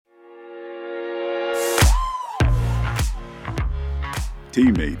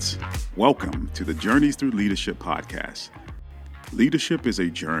Teammates, welcome to the Journeys Through Leadership podcast. Leadership is a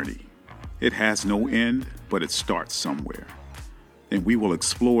journey. It has no end, but it starts somewhere. And we will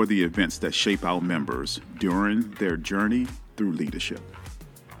explore the events that shape our members during their journey through leadership.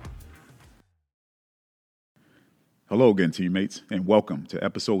 Hello again, teammates, and welcome to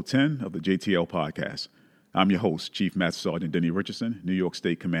episode 10 of the JTL podcast. I'm your host, Chief Master Sergeant Denny Richardson, New York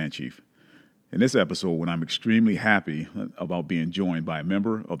State Command Chief. In this episode, I'm extremely happy about being joined by a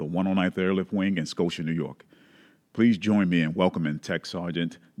member of the 109th Airlift Wing in Scotia, New York. Please join me in welcoming Tech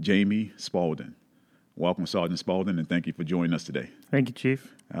Sergeant Jamie Spaulding. Welcome, Sergeant Spaulding, and thank you for joining us today. Thank you,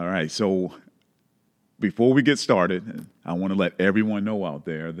 Chief. All right, so before we get started, I want to let everyone know out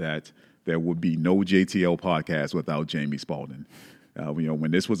there that there would be no JTL podcast without Jamie Spaulding.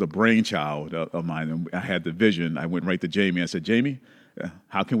 When this was a brainchild of mine, and I had the vision, I went right to Jamie and I said, Jamie,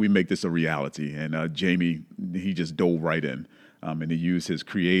 how can we make this a reality? And Jamie, he just dove right in, and he used his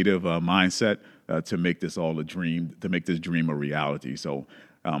creative mindset to make this all a dream, to make this dream a reality. So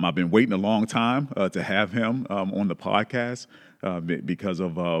I've been waiting a long time to have him on the podcast because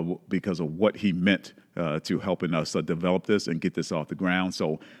of what he meant to helping us develop this and get this off the ground.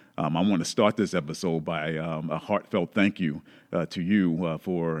 So I want to start this episode by a heartfelt thank you to you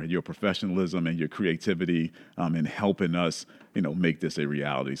for your professionalism and your creativity in helping us, make this a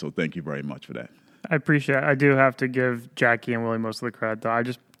reality. So thank you very much for that. I appreciate it. I do have to give Jackie and Willie most of the credit, though. I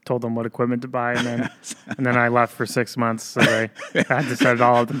just told them what equipment to buy, and then I left for 6 months, so they had to set it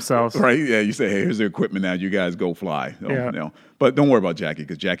all up themselves. Right? Yeah. You say, hey, here's the equipment now. You guys go fly. Yeah. But don't worry about Jackie,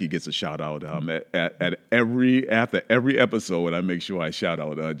 because Jackie gets a shout out after every episode. I make sure I shout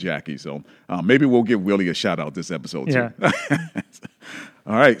out Jackie. So maybe we'll give Willie a shout out this episode too. Yeah.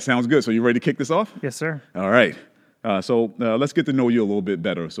 All right. Sounds good. So you ready to kick this off? Yes, sir. All right. So let's get to know you a little bit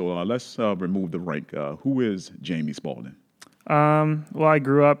better. So let's remove the rank. Who is Jamie Spaulding? Well, I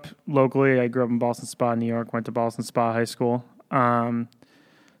grew up locally. I grew up in Ballston Spa, New York. Went to Ballston Spa High School.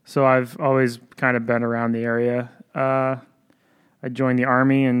 So I've always kind of been around the area. I joined the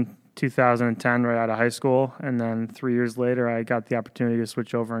Army in 2010 right out of high school, and then 3 years later I got the opportunity to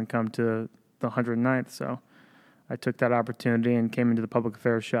switch over and come to the 109th. So I took that opportunity and came into the public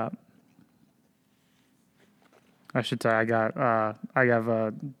affairs shop. I should say I have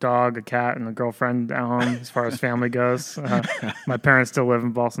a dog, a cat, and a girlfriend at home as far as family goes. My parents still live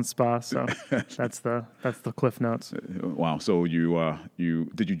in Ballston Spa, so that's the cliff notes. Wow. So did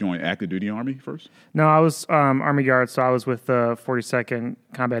you join active duty Army first? No, I was Army Guard, so I was with the 42nd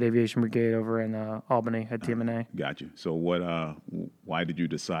Combat Aviation Brigade over in Albany at TMNA. Gotcha. So why did you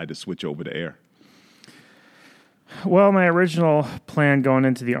decide to switch over to air? Well, my original plan going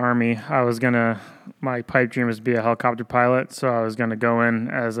into the Army, my pipe dream was to be a helicopter pilot, so I was going to go in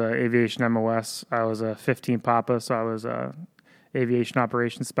as an aviation MOS. I was a 15 Papa, so I was a aviation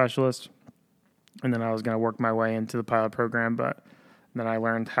operations specialist, and then I was going to work my way into the pilot program, but then I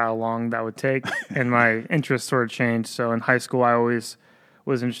learned how long that would take, and my interest sort of changed. So in high school, I always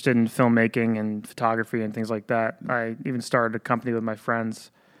was interested in filmmaking and photography and things like that. I even started a company with my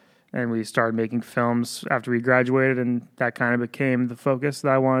friends, and we started making films after we graduated, and that kind of became the focus that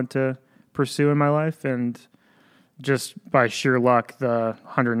I wanted to pursue in my life. And just by sheer luck, the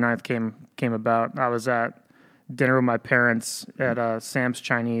 109th came about. I was at dinner with my parents at Sam's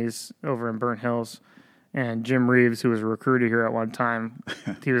Chinese over in Burnt Hills, and Jim Reeves, who was a recruiter here at one time,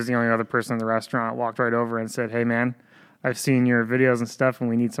 he was the only other person in the restaurant, walked right over and said, "Hey, man, I've seen your videos and stuff, and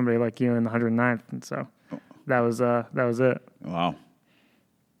we need somebody like you in the 109th." And so that was it. Wow.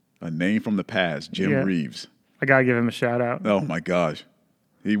 A name from the past, Jim Reeves. I got to give him a shout out. Oh, my gosh.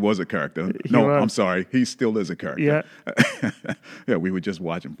 He was a character. He was. I'm sorry. He still is a character. Yeah. Yeah, we were just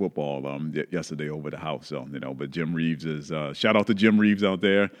watching football yesterday over the house. So, but Jim Reeves is, shout out to Jim Reeves out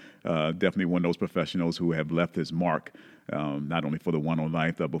there. Definitely one of those professionals who have left his mark, not only for the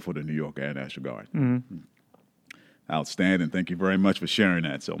 109th, but for the New York Air National Guard. Mm-hmm. Outstanding. Thank you very much for sharing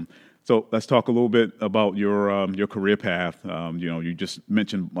that. So let's talk a little bit about your career path. You just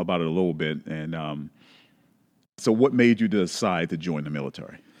mentioned about it a little bit, and so what made you decide to join the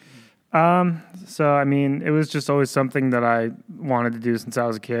military? So I mean, it was just always something that I wanted to do since I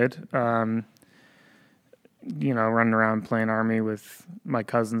was a kid. Running around playing Army with my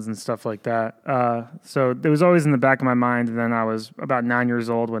cousins and stuff like that. So it was always in the back of my mind. And then I was about 9 years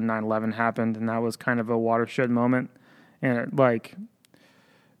old when 9/11 happened, and that was kind of a watershed moment, and it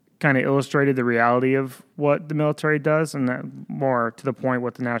kind of illustrated the reality of what the military does, and that more to the point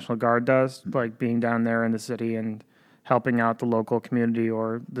what the National Guard does, like being down there in the city and helping out the local community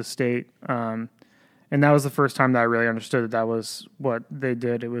or the state. And that was the first time that I really understood that was what they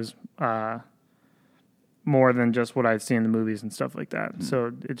did. It was more than just what I'd seen in the movies and stuff like that.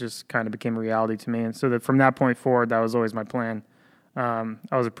 So it just kind of became a reality to me. And so that from that point forward, that was always my plan. I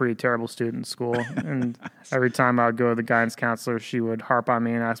was a pretty terrible student in school, and every time I would go to the guidance counselor, she would harp on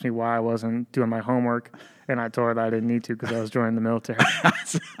me and ask me why I wasn't doing my homework, and I told her that I didn't need to because I was joining the military.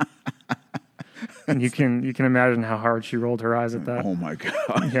 And you can imagine how hard she rolled her eyes at that. Oh my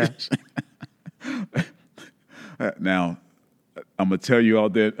God! Yeah. Now, I'm gonna tell you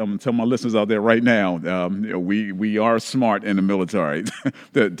out there. I'm gonna tell my listeners out there right now. We are smart in the military.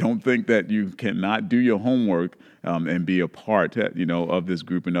 Don't think that you cannot do your homework and be a part, of this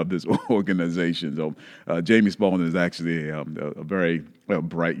group and of this organization. So, Jamie Spaulding is actually a very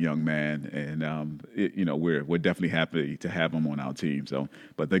bright young man, and we're definitely happy to have him on our team. So,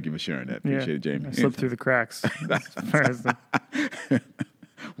 but thank you for sharing that. Appreciate it, Jamie. I slipped through the cracks.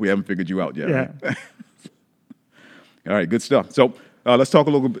 We haven't figured you out yet. Yeah. Right? All right, good stuff. So let's talk a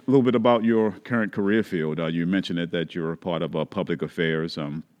little bit about your current career field. You mentioned that you're a part of public affairs.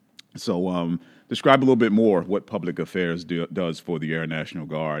 So describe a little bit more what public affairs does for the Air National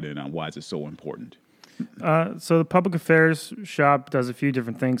Guard and why is it so important? So the public affairs shop does a few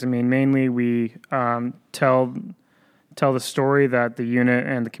different things. I mean, mainly we tell the story that the unit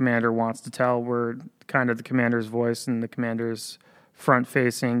and the commander wants to tell. We're kind of the commander's voice and the commander's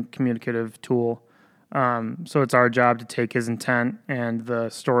front-facing communicative tool. So it's our job to take his intent and the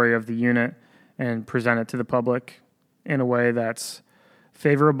story of the unit and present it to the public in a way that's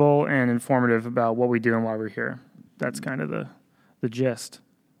favorable and informative about what we do and why we're here. That's kind of the gist.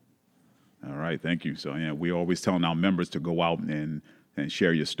 All right, thank you. So we're always telling our members to go out and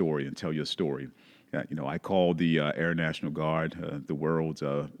share your story and tell your story. I call the Air National Guard the world's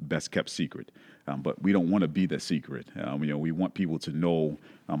best kept secret, but we don't want to be the secret. We want people to know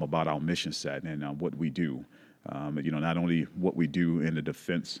about our mission set and what we do. Not only what we do in the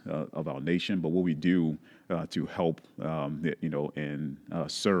defense of our nation, but what we do to help, and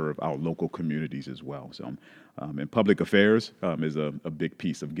serve our local communities as well. So, and public affairs is a big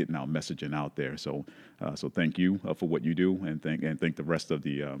piece of getting our messaging out there. So thank you for what you do, and thank the rest of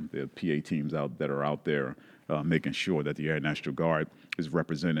the PA teams that are out there making sure that the Air National Guard is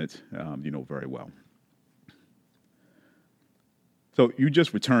represented, very well. So you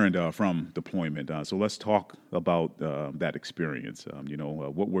just returned from deployment. So let's talk about that experience.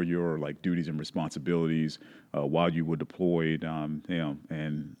 What were your duties and responsibilities while you were deployed?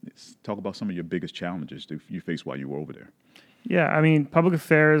 And talk about some of your biggest challenges that you faced while you were over there. Yeah, I mean, public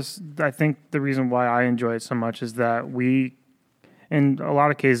affairs, I think the reason why I enjoy it so much is that we, in a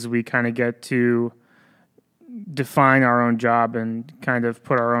lot of cases, we kind of get to define our own job and kind of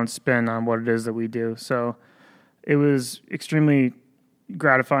put our own spin on what it is that we do. So it was extremely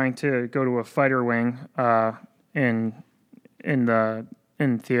gratifying to go to a fighter wing in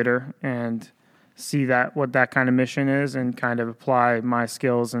theater and see what that kind of mission is and kind of apply my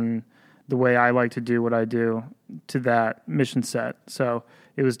skills and the way I like to do what I do to that mission set. So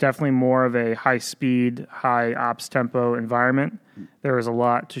it was definitely more of a high speed, high ops tempo environment. There was a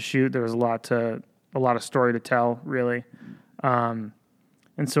lot to shoot. There was a lot of story to tell, really.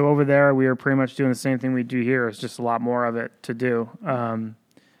 And so over there, we were pretty much doing the same thing we do here. It's just a lot more of it to do. And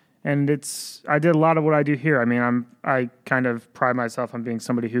I did a lot of what I do here. I mean, I kind of pride myself on being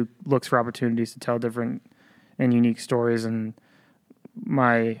somebody who looks for opportunities to tell different and unique stories. And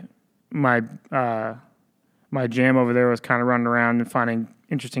my jam over there was kind of running around and finding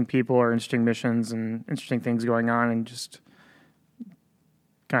interesting people or interesting missions and interesting things going on and just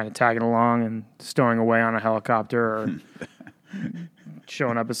kind of tagging along and stowing away on a helicopter or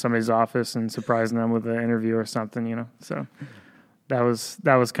showing up at somebody's office and surprising them with an interview or something, So that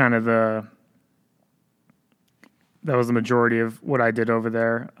was kind of the majority of what I did over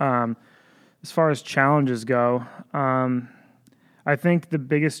there. As far as challenges go, I think the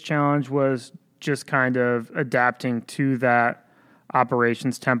biggest challenge was just kind of adapting to that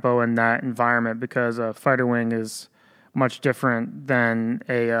operations tempo and that environment because a fighter wing is much different than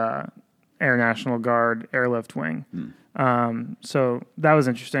a Air National Guard airlift wing. So that was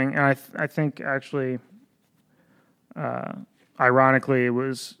interesting. And I think actually, ironically, it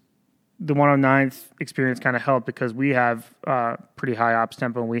was the 109th experience kind of helped because we have pretty high ops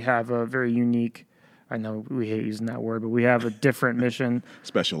tempo and we have a very unique, I know we hate using that word, but we have a different mission.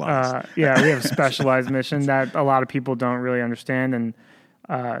 Specialized. We have a specialized mission that a lot of people don't really understand and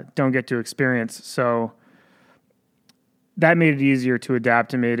don't get to experience. So that made it easier to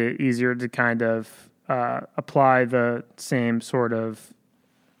adapt and made it easier to kind of apply the same sort of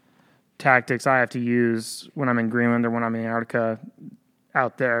tactics I have to use when I'm in Greenland or when I'm in Antarctica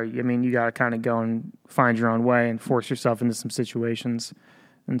out there. I mean, you got to kind of go and find your own way and force yourself into some situations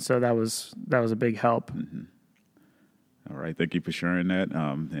And so that was a big help. All right. Thank you for sharing that.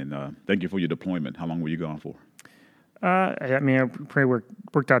 And thank you for your deployment. How long were you gone for? I mean, it pretty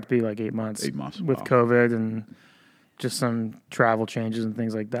worked out to be like 8 months. 8 months. With Wow. COVID and just some travel changes and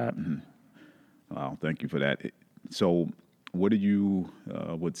things like that. Wow. Thank you for that. So what do you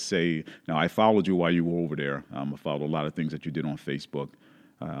would say? Now, I followed you while you were over there. I followed a lot of things that you did on Facebook.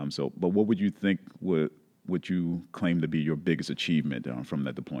 But what would you think would you claim to be your biggest achievement from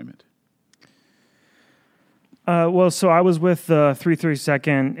that deployment? So I was with the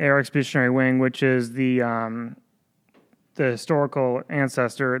 332nd Air Expeditionary Wing, which is the historical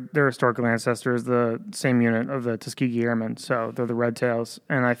ancestor. Their historical ancestor is the same unit of the Tuskegee Airmen, so they're the Red Tails.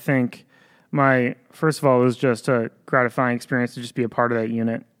 And I think first of all, it was just a gratifying experience to just be a part of that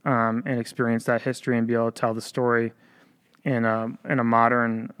unit and experience that history and be able to tell the story in a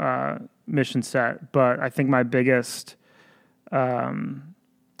modern mission set. But I think my biggest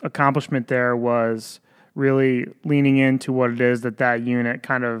accomplishment there was really leaning into what it is that unit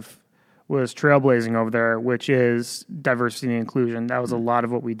kind of was trailblazing over there, which is diversity and inclusion. That was a lot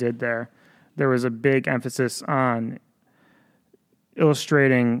of what we did there. There was a big emphasis on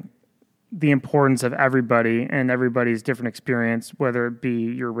illustrating the importance of everybody and everybody's different experience, whether it be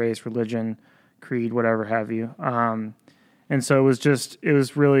your race, religion, creed, whatever have you. And so it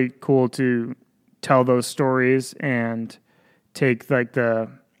was really cool to tell those stories and take like the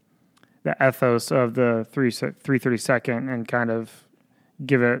ethos of the 332nd and kind of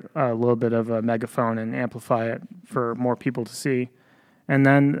give it a little bit of a megaphone and amplify it for more people to see. And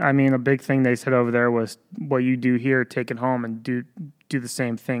then, I mean, a big thing they said over there was what you do here, take it home and do the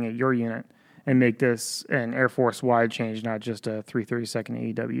same thing at your unit and make this an Air Force wide change, not just a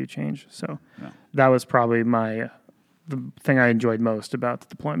 332nd AEW change. So that was probably the thing I enjoyed most about the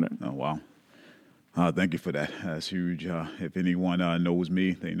deployment. Oh, wow. Thank you for that. That's huge. If anyone knows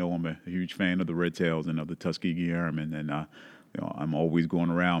me, they know I'm a huge fan of the Red Tails and of the Tuskegee Airmen. And I'm always going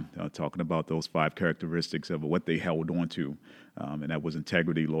around talking about those 5 characteristics of what they held on to. And that was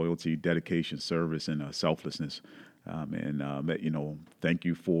integrity, loyalty, dedication, service, and selflessness. Thank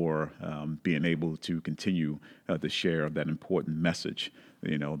you for being able to continue to share that important message,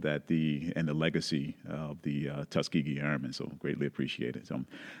 that the legacy of the Tuskegee Airmen. So greatly appreciate it.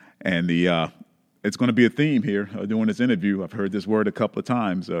 It's going to be a theme here during this interview. I've heard this word a couple of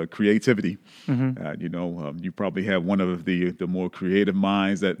times, creativity. Mm-hmm. You probably have one of the more creative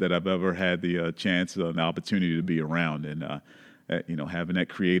minds that I've ever had the chance and the opportunity to be around. And, having that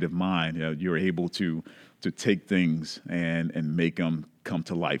creative mind, you're able to take things and make them come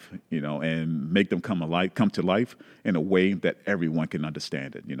to life, and make them come to life in a way that everyone can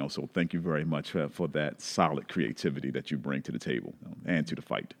understand it, So thank you very much for that solid creativity that you bring to the table and to the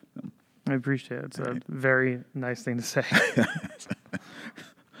fight. I appreciate it. It's a very nice thing to say.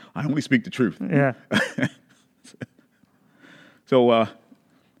 I only speak the truth. Yeah. So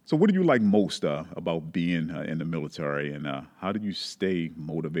what do you like most about being in the military, and how do you stay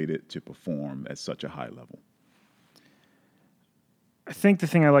motivated to perform at such a high level? I think the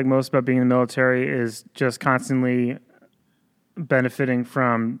thing I like most about being in the military is just constantly benefiting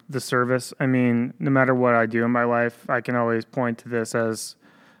from the service. I mean, no matter what I do in my life, I can always point to this as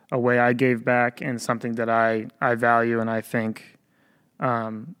a way I gave back and something that I value and I think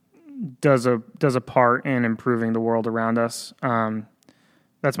does a part in improving the world around us.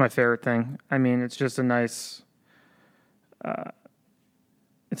 That's my favorite thing. I mean, it's just a nice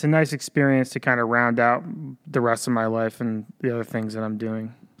experience to kind of round out the rest of my life and the other things that I'm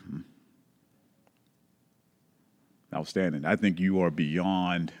doing. Outstanding. I think you are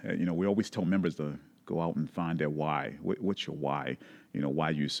beyond, we always tell members to go out and find their why. What's your why? Why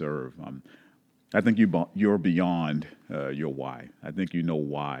you serve. I think you're beyond your why. I think you know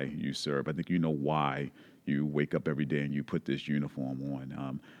why you serve. I think you know why you wake up every day and you put this uniform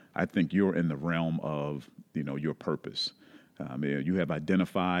on. I think you're in the realm of, your purpose. You have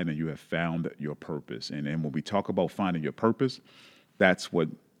identified and you have found your purpose. And when we talk about finding your purpose, that's what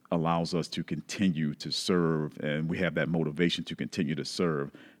allows us to continue to serve. And we have that motivation to continue to serve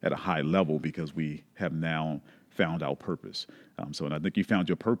at a high level because we have now found our purpose. And I think you found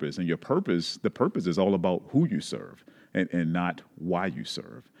your purpose. And the purpose is all about who you serve and not why you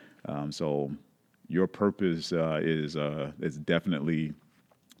serve. So your purpose is definitely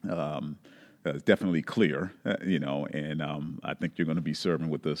clear, and I think you're going to be serving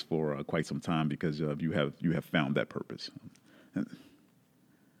with us for quite some time because you have found that purpose.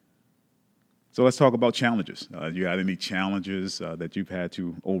 So let's talk about challenges. You had any challenges that you've had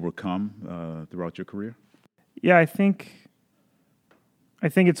to overcome throughout your career? Yeah, I think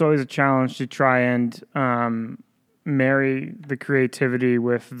it's always a challenge to try and marry the creativity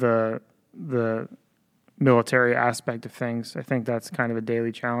with the military aspect of things. I think that's kind of a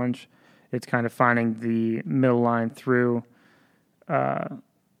daily challenge. It's kind of finding the middle line through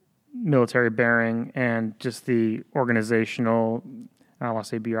military bearing and just the organizational, I don't want to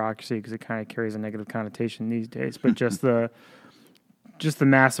say bureaucracy because it kind of carries a negative connotation these days, but just the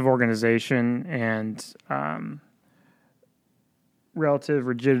massive organization and relative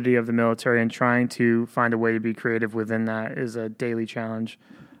rigidity of the military, and trying to find a way to be creative within that is a daily challenge.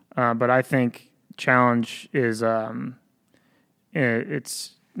 But I think challenge is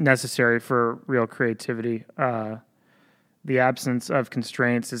it's necessary for real creativity. The absence of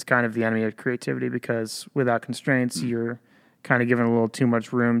constraints is kind of the enemy of creativity, because without constraints, you're kind of given a little too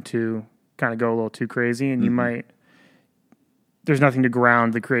much room to kind of go a little too crazy, and there's nothing to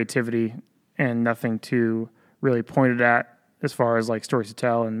ground the creativity and nothing to really point it at as far as like stories to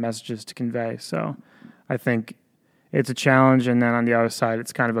tell and messages to convey. So I think it's a challenge, and then on the other side,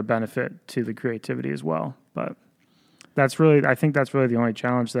 it's kind of a benefit to the creativity as well. But I think that's really the only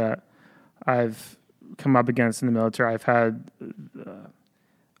challenge that I've come up against in the military. I've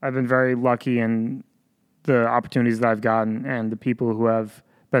been very lucky in the opportunities that I've gotten and the people who have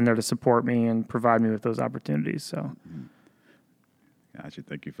been there to support me and provide me with those opportunities. So, gotcha.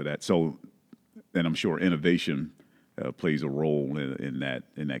 Thank you for that. So, and I'm sure innovation plays a role in that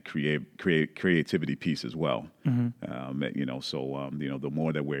creativity piece as well. The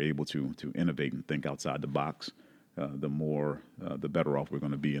more that we're able to innovate and think outside the box, the better off we're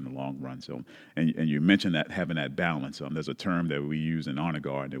going to be in the long run. So, and you mentioned that having that balance. There's a term that we use in Honor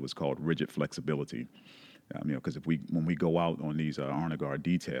Guard, and it was called rigid flexibility. Because when we go out on these Honor Guard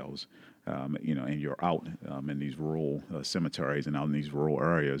details, and you're out in these rural cemeteries and out in these rural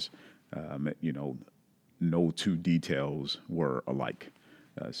areas, no two details were alike.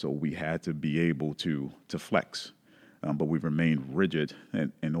 So we had to be able to flex. But we've remained rigid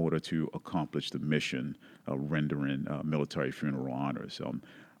in order to accomplish the mission of rendering military funeral honors. So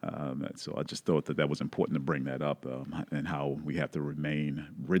I just thought that was important to bring that up, and how we have to remain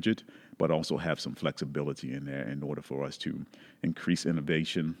rigid, but also have some flexibility in there in order for us to increase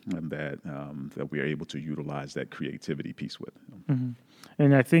innovation, and that we are able to utilize that creativity piece with. Mm-hmm.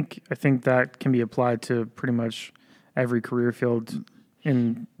 And I think that can be applied to pretty much every career field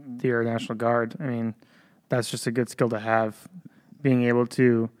in the Air National Guard. I mean, that's just a good skill to have, being able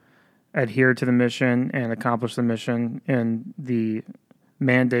to adhere to the mission and accomplish the mission and the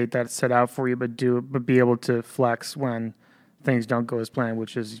mandate that's set out for you, but be able to flex when things don't go as planned,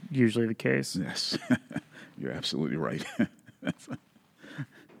 which is usually the case. Yes, you're absolutely right.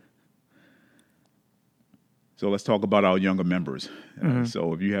 So let's talk about our younger members.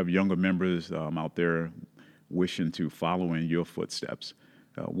 So if you have younger members out there wishing to follow in your footsteps,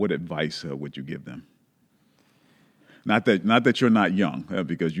 what advice would you give them? Not that you're not young,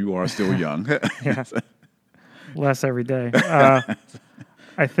 because you are still young. Yes. Less every day.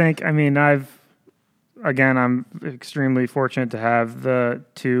 I'm extremely fortunate to have the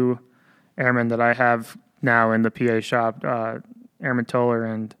two airmen that I have now in the PA shop, Airman Toller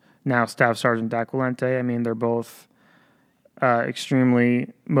and now Staff Sergeant Daquilente. I mean, they're both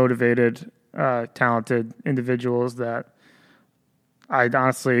extremely motivated, talented individuals that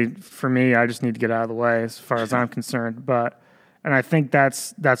for me, I just need to get out of the way as far as I'm concerned. And I think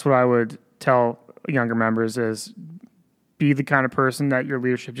that's what I would tell younger members is be the kind of person that your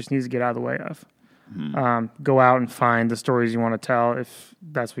leadership just needs to get out of the way of. Go out and find the stories you want to tell if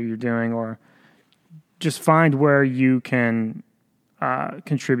that's what you're doing, or just find where you can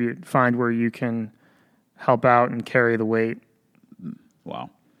contribute, find where you can help out and carry the weight.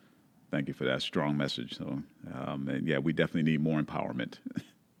 Wow. Thank you for that strong message. So, we definitely need more empowerment.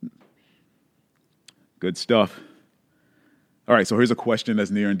 Good stuff. All right, so here's a question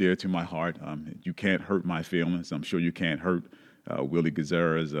that's near and dear to my heart. You can't hurt my feelings. I'm sure you can't hurt Willie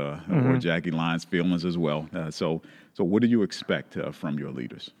Gazera's or Jackie Lyons' feelings as well. So what do you expect from your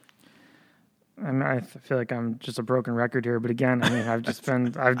leaders? I feel like I'm just a broken record here, but again, I've just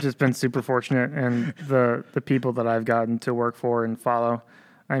been super fortunate in the people that I've gotten to work for and follow.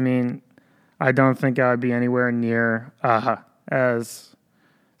 I mean, I don't think I would be anywhere near as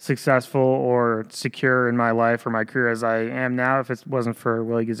successful or secure in my life or my career as I am now if it wasn't for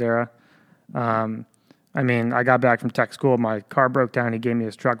Willie Gazera. I got back from tech school. My car broke down. He gave me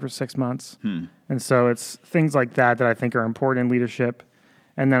his truck for 6 months. And so it's things like that I think are important in leadership.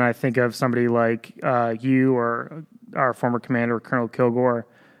 And then I think of somebody like you or our former commander, Colonel Kilgore,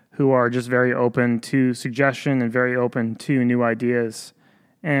 who are just very open to suggestion and very open to new ideas,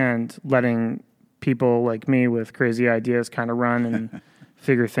 and letting people like me with crazy ideas kind of run and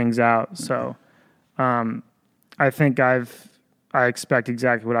figure things out. So I I think I expect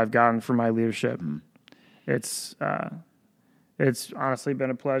exactly what I've gotten from my leadership. It's honestly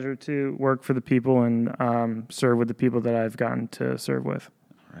been a pleasure to work for the people and serve with the people that I've gotten to serve with.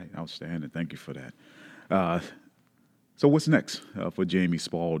 All right, outstanding. Thank you for that. So what's next for Jamie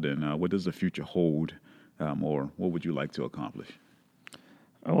Spalding? What does the future hold, or what would you like to accomplish?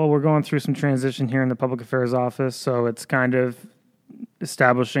 Well, we're going through some transition here in the public affairs office, so it's kind of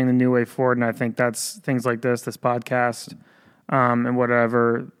establishing the new way forward, and I think that's things like this podcast, and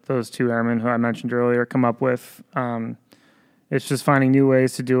whatever those two airmen who I mentioned earlier come up with. It's just finding new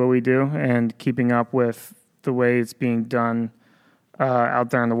ways to do what we do and keeping up with the way it's being done out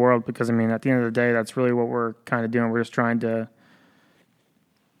there in the world, because, I mean, at the end of the day, that's really what we're kind of doing. We're just trying to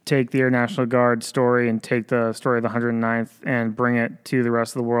take the Air National Guard story and take the story of the 109th and bring it to the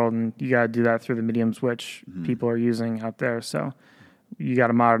rest of the world, and you got to do that through the mediums which people are using out there. So you got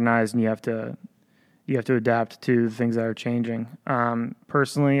to modernize, and you have to adapt to the things that are changing.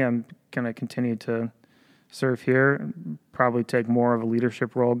 Personally, I'm going to continue to serve here, probably take more of a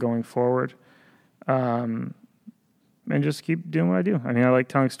leadership role going forward. And just keep doing what I do. I mean, I like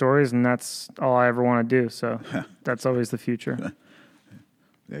telling stories, and that's all I ever want to do. So that's always the future.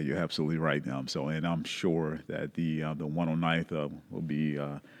 Yeah, you're absolutely right. And I'm sure that the 109th will be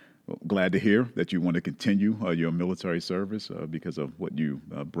glad to hear that you want to continue your military service because of what you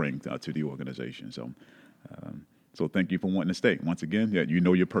bring to the organization. So thank you for wanting to stay. Once again, you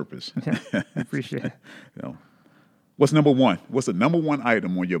know your purpose. I appreciate it. What's number one? What's the number one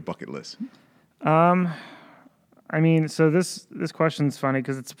item on your bucket list? I mean, so this question's funny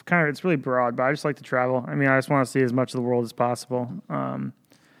because it's really broad, but I just like to travel. I mean, I just want to see as much of the world as possible.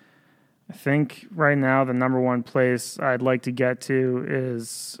 I think right now the number one place I'd like to get to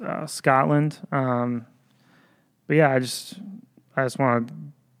is Scotland. But yeah, I just want to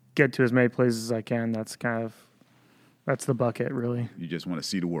get to as many places as I can. That's the bucket, really. You just want to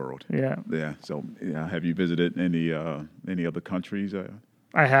see the world. Yeah. Yeah. So, have you visited any other countries?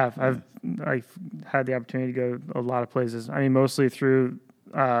 I have. I've had the opportunity to go to a lot of places. I mean, mostly through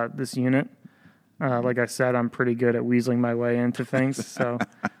this unit. Like I said, I'm pretty good at weaseling my way into things. So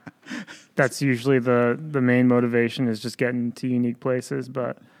that's usually the main motivation, is just getting to unique places.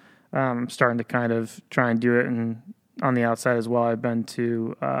 But I'm starting to kind of try and do it on the outside as well. I've been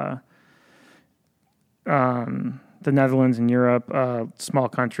to the Netherlands and Europe, a small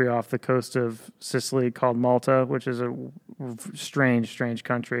country off the coast of Sicily called Malta, which is a strange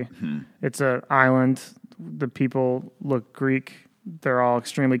country. It's an island. The people look Greek. They're all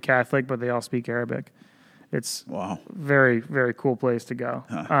extremely Catholic, but they all speak Arabic. It's very, very cool place to go.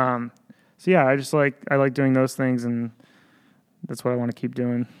 So yeah, I like doing those things, and that's what I want to keep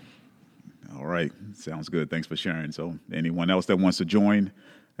doing. All right. Sounds good. Thanks for sharing. So anyone else that wants to join,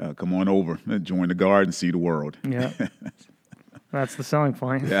 come on over, join the Guard and see the world. Yeah. That's the selling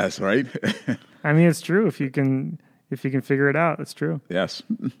point. Yes, right? I mean, it's true. If you can figure it out, it's true. Yes,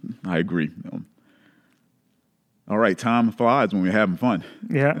 I agree. All right, time flies when we're having fun.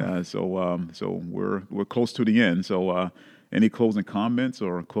 Yeah. So we're close to the end. So any closing comments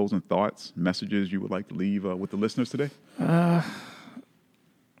or closing thoughts, messages you would like to leave with the listeners today?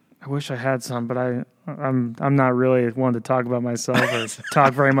 I wish I had some, but I'm not really one to talk about myself or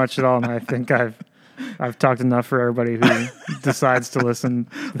talk very much at all, and I think I've talked enough for everybody who decides to listen.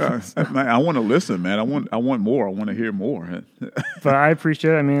 I want to listen, man. I want more. I want to hear more. But I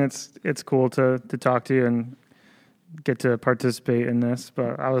appreciate it. I mean, it's cool to talk to you and get to participate in this.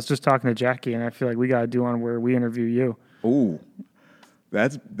 But I was just talking to Jackie, and I feel like we got to do one where we interview you. Ooh.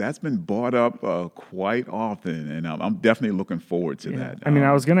 That's been brought up quite often, and I'm definitely looking forward to that. I mean,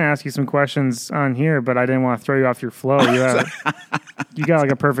 I was going to ask you some questions on here, but I didn't want to throw you off your flow. You got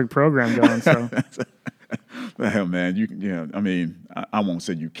like a perfect program going. So, hell, man, I mean, I won't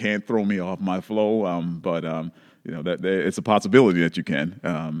say you can't throw me off my flow, but that it's a possibility that you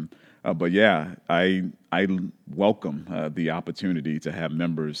can. But yeah, I welcome the opportunity to have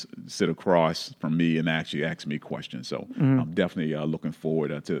members sit across from me and actually ask me questions. So I'm definitely looking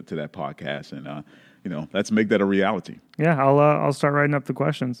forward to that podcast, and let's make that a reality. Yeah, I'll start writing up the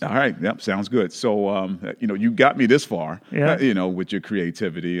questions. All right, yep, sounds good. So you got me this far, with your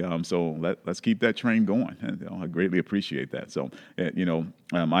creativity. So let's keep that train going. And, I greatly appreciate that. So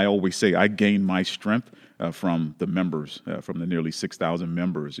I always say I gain my strength from the members, from the nearly 6,000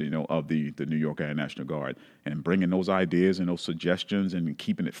 members, of the New York Air National Guard, and bringing those ideas and those suggestions and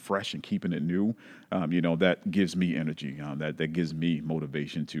keeping it fresh and keeping it new. That gives me energy. That gives me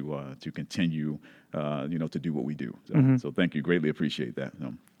motivation to continue, to do what we do. So thank you. Greatly appreciate that.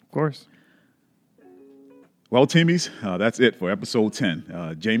 Of course. Well, teamies, that's it for episode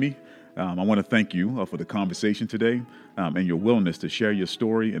 10. Jamie, I want to thank you for the conversation today and your willingness to share your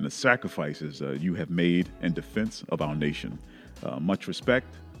story and the sacrifices you have made in defense of our nation. Much respect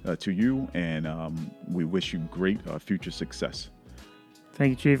to you, and we wish you great future success.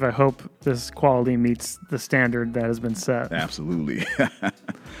 Thank you, Chief. I hope this quality meets the standard that has been set. Absolutely.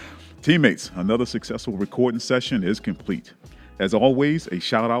 Teammates, another successful recording session is complete. As always, a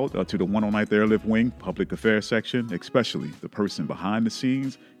shout out to the 109th Airlift Wing Public Affairs Section, especially the person behind the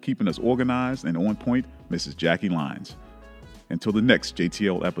scenes, keeping us organized and on point, Mrs. Jackie Lyons. Until the next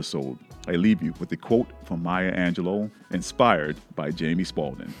JTL episode, I leave you with a quote from Maya Angelou, inspired by Jamie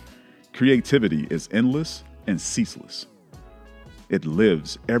Spalding. Creativity is endless and ceaseless. It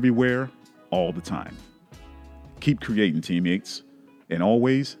lives everywhere, all the time. Keep creating, teammates, and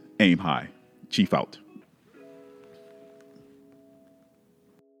always aim high. Chief out.